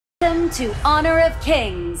to Honor of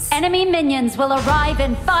Kings. Enemy minions will arrive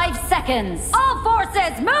in 5 seconds. All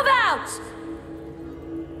forces, move out!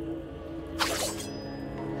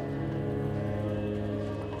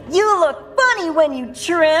 You look funny when you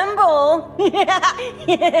tremble.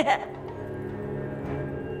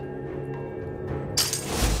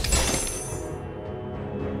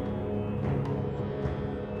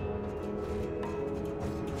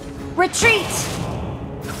 Retreat!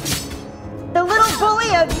 The little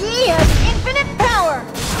bully of Yi has infinite power!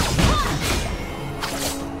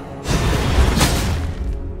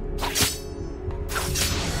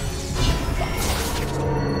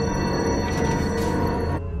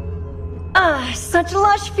 Ah, such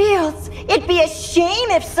lush fields! It'd be a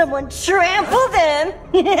shame if someone trampled them!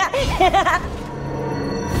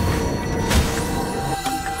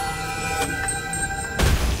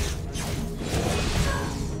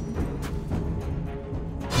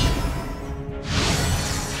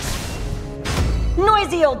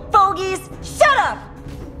 Noisy old fogies, shut up!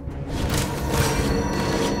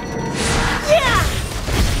 Yeah!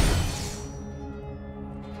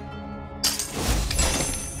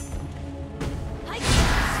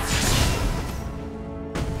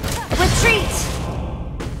 Retreat!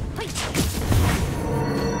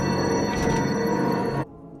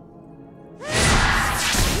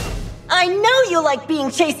 I know you like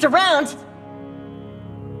being chased around!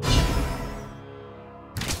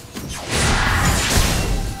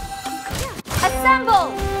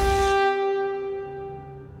 Assemble!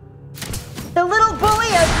 The little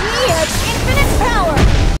bully of Yi has infinite power!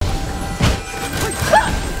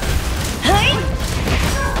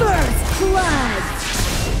 First blood!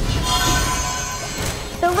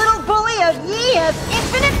 The little bully of Yi has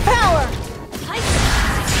infinite power!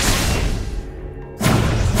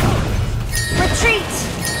 Retreat!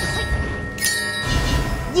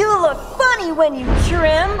 You look funny when you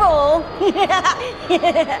tremble!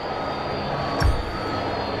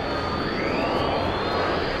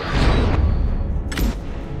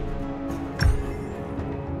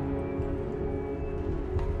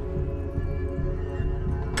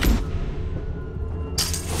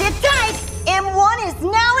 Sit tight! M1 is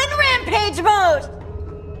now in rampage mode!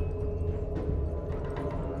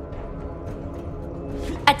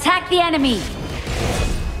 Attack the enemy!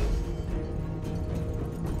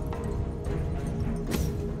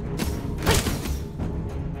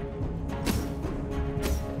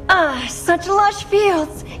 Ah, such lush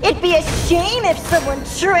fields! It'd be a shame if someone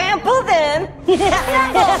trampled them!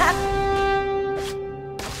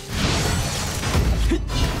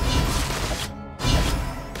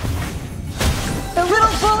 The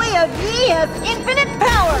little bully of Yi has infinite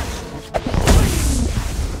power!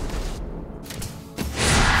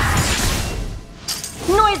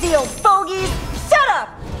 Noisy old fogies, shut up!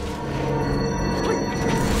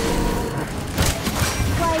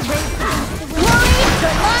 Glory to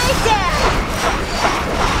my dad!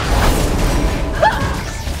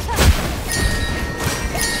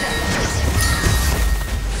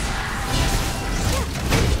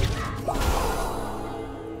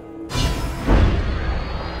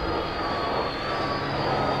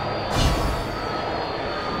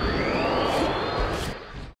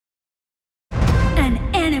 An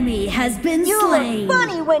enemy has been You slain! look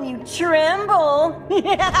funny when you tremble!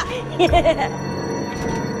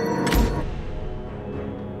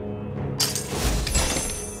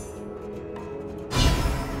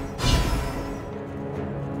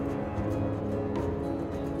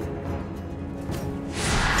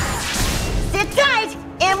 Sit tight!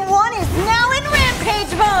 M1 is now in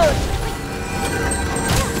rampage mode!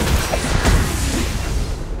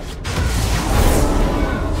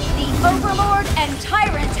 The Overlord and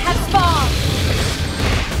Tyrant have spawned!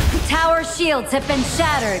 Tower shields have been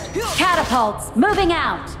shattered. Catapults moving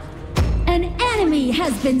out. An enemy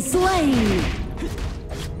has been slain.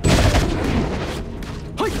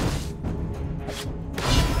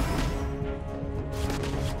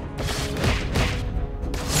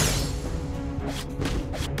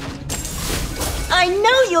 I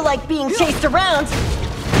know you like being chased around!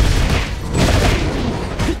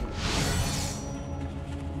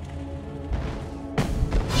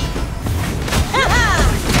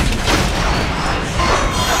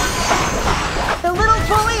 The little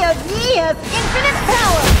bully of Yi has infinite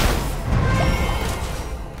power!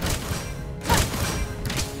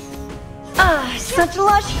 Ah, such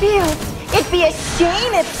lush fields! It'd be a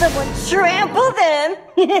shame if someone trampled them!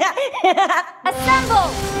 Assemble!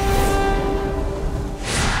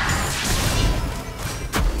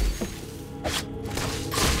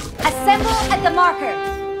 Assemble at the marker!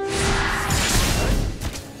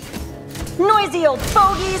 Noisy old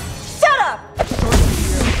fogies, shut up!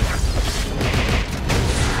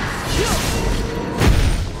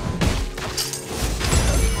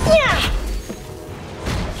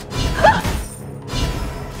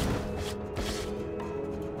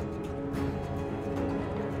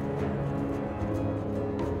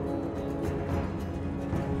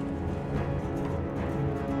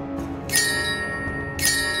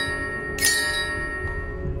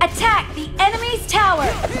 Attack the enemy's tower!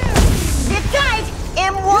 Sit tight!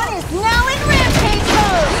 M1 is now in rampage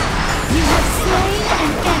mode! You have slain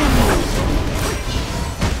an enemy!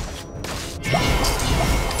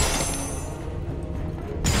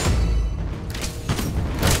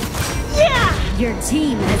 Yeah! Your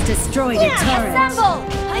team has destroyed a turret. Assemble!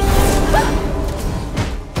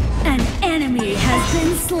 An enemy has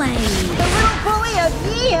been slain. The little bully of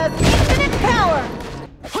Yi has infinite power!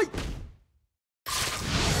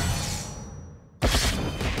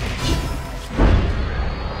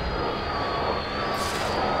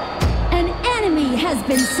 An enemy has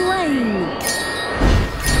been slain.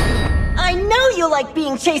 I know you like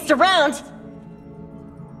being chased around!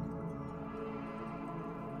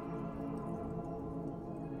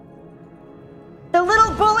 The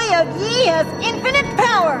little bully of Yi has infinite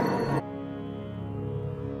power!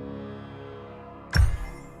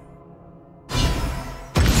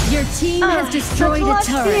 Your team has destroyed a Such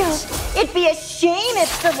lush turret. field. It'd be a shame if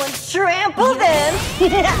someone trampled them!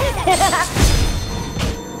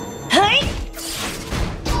 Hey!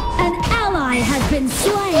 An ally has been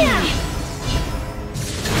slain.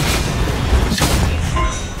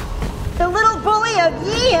 The little bully of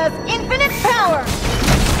Yi has infinite power!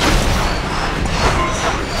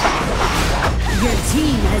 Your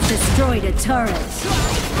team has destroyed a turret.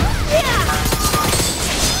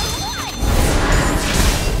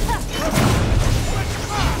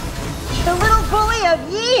 The little bully of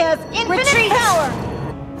Yi has infinite Retreat. power!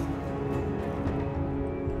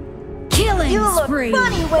 Killing You look spree.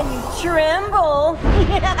 funny when you tremble!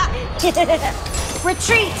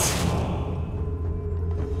 Retreat.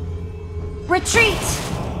 Retreat.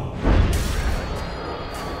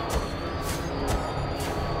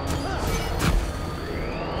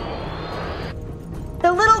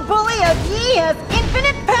 The little bully of Yi has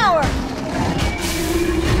infinite power!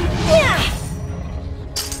 Yeah!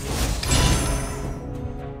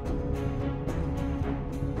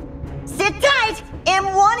 Sit tight!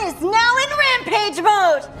 M1 is now in rampage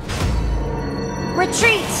mode!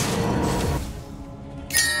 Retreat.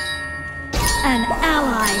 An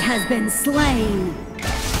ally has been slain.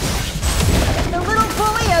 The little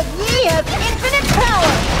bully of Yi has infinite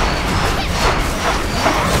power!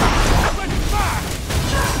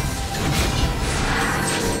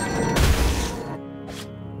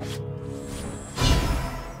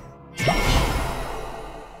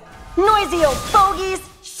 Noisy old fogies!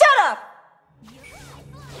 Shut up!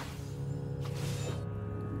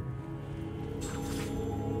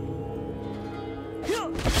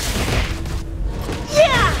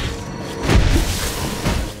 Yeah!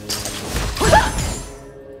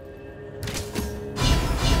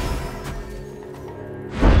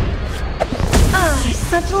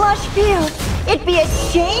 Such lush fields. It'd be a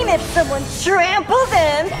shame if someone trampled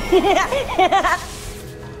them.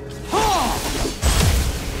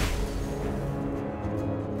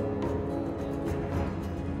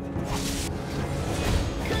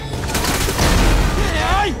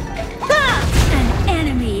 An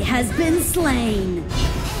enemy has been slain.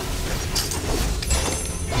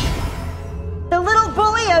 The little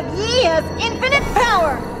bully of Yi has infinite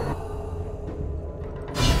power.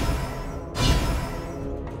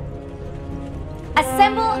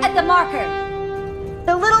 Assemble at the marker.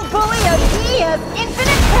 The little bully of Yi has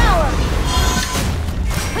infinite power.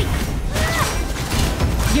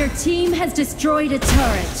 Your team has destroyed a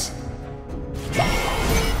turret.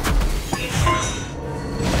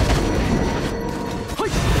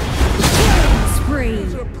 Killing spree.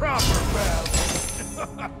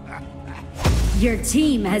 Your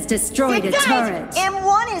team has destroyed a Good night. turret.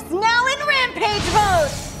 M1 is now in rampage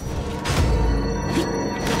mode.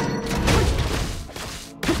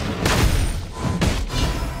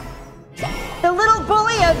 The little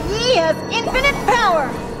bully of Yi has infinite power.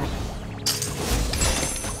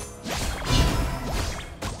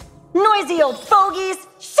 Noisy old fogies,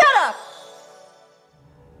 shut up!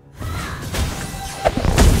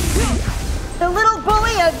 The little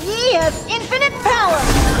bully of Yi has infinite power.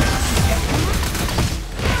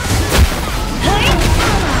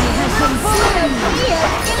 He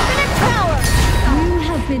has infinite power! You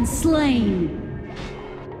have been slain.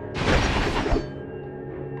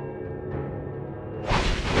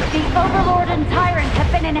 The Overlord and Tyrant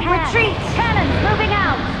have been enhanced. Retreat! Cannons moving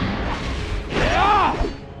out!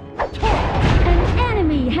 An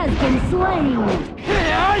enemy has been slain.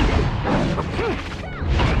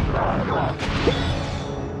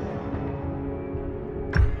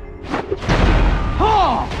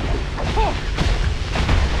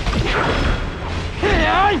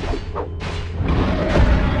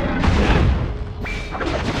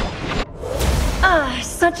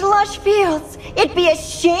 Such lush fields. It'd be a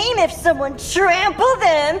shame if someone trampled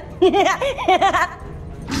them.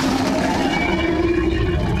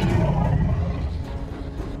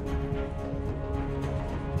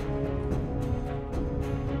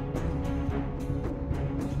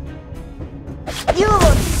 You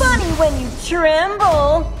look funny when you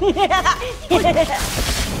tremble.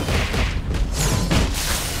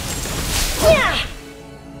 Yeah.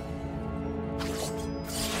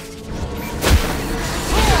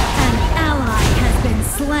 An ally has been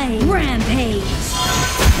slain. Rampage.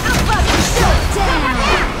 Shut down.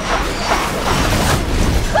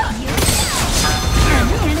 An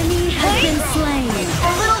enemy has been slain.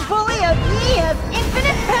 A little bully of me has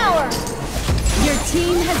infinite power. Your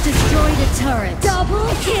team has destroyed a turret. Double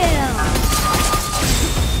kill.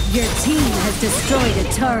 Your team has destroyed a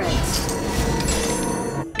turret.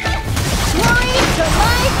 Glory to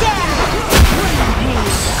my dad.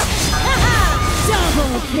 Rampage.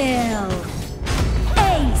 Double kill.